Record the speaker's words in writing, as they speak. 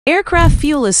Aircraft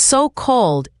fuel is so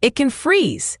cold it can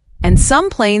freeze, and some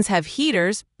planes have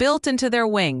heaters built into their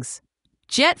wings.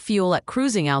 Jet fuel at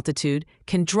cruising altitude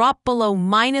can drop below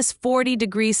 -40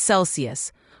 degrees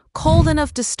Celsius, cold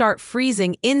enough to start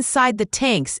freezing inside the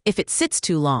tanks if it sits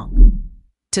too long.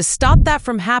 To stop that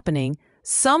from happening,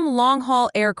 some long-haul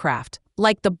aircraft,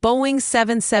 like the Boeing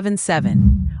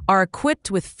 777, are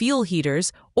equipped with fuel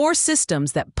heaters or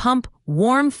systems that pump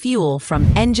warm fuel from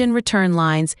engine return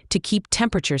lines to keep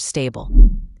temperatures stable.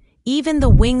 Even the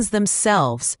wings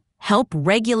themselves help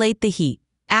regulate the heat,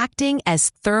 acting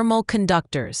as thermal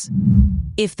conductors.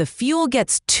 If the fuel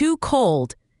gets too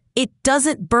cold, it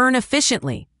doesn't burn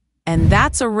efficiently, and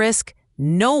that's a risk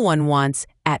no one wants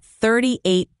at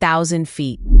 38,000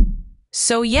 feet.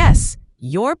 So yes,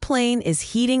 your plane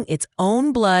is heating its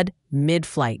own blood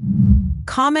mid-flight.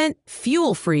 Comment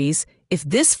fuel freeze if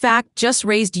this fact just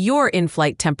raised your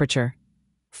in-flight temperature.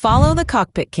 Follow the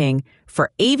Cockpit King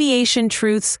for aviation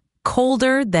truths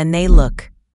colder than they look.